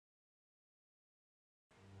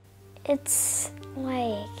It's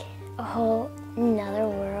like a whole another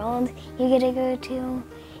world you get to go to.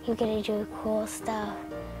 You get to do cool stuff,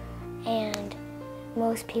 and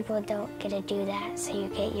most people don't get to do that, so you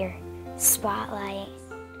get your spotlight.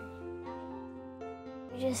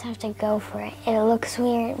 You just have to go for it. It looks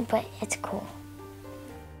weird, but it's cool.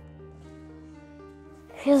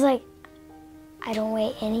 It feels like I don't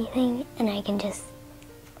weigh anything and I can just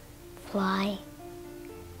fly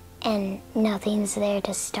and nothing's there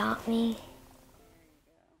to stop me.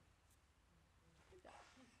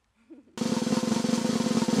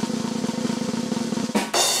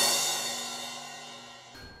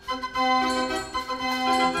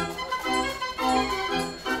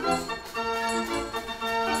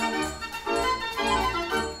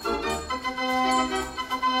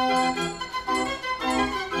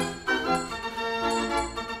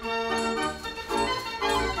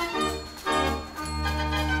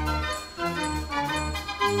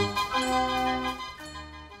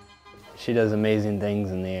 She does amazing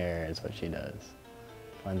things in the air, is what she does.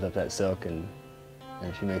 Climbs up that silk and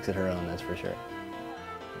she makes it her own, that's for sure.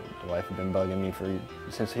 The wife had been bugging me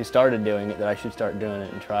since he started doing it that I should start doing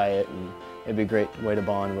it and try it, and it'd be a great way to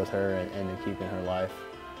bond with her and to keep in her life.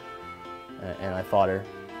 And I fought her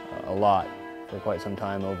a lot for quite some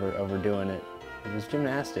time over doing it. It was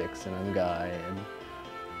gymnastics, and I'm a guy,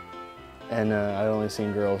 and I'd only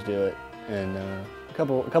seen girls do it, and a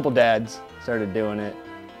couple dads started doing it.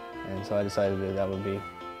 And so I decided that would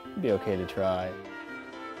be okay to try.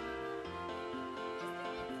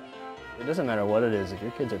 It doesn't matter what it is. If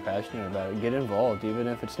your kids are passionate about it, get involved. Even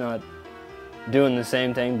if it's not doing the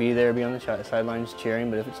same thing, be there, be on the sidelines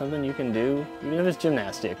cheering. But if it's something you can do, even if it's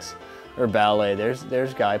gymnastics or ballet,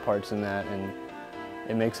 there's guy parts in that, and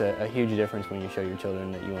it makes a huge difference when you show your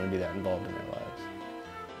children that you want to be that involved in their lives.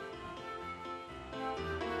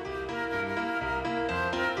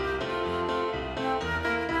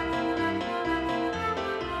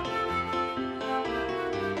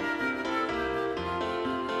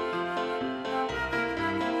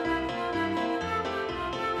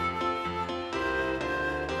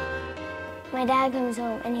 My dad comes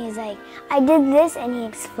home and he's like, I did this, and he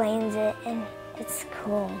explains it, and it's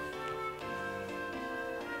cool.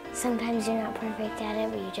 Sometimes you're not perfect at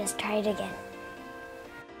it, but you just try it again.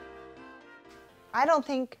 I don't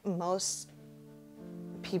think most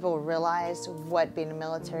people realize what being a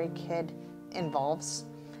military kid involves.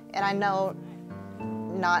 And I know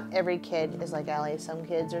not every kid is like Allie. Some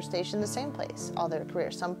kids are stationed the same place all their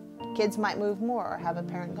career. Some kids might move more or have a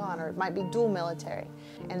parent gone, or it might be dual military.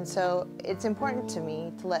 And so it's important to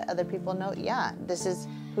me to let other people know, yeah, this is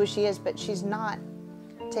who she is, but she's not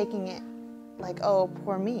taking it like, oh,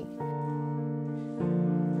 poor me.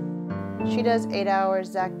 She does 8 hours,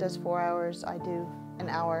 Zach does 4 hours, I do an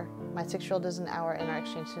hour. My 6-year-old does an hour, and our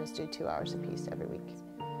exchange students do 2 hours apiece every week.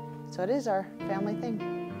 So it is our family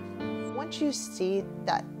thing. Once you see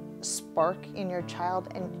that spark in your child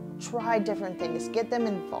and try different things, get them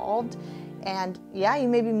involved, and yeah, you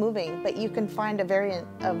may be moving, but you can find a variant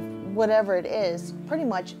of whatever it is pretty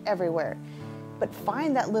much everywhere. But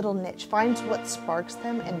find that little niche, find what sparks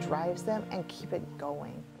them and drives them, and keep it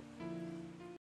going.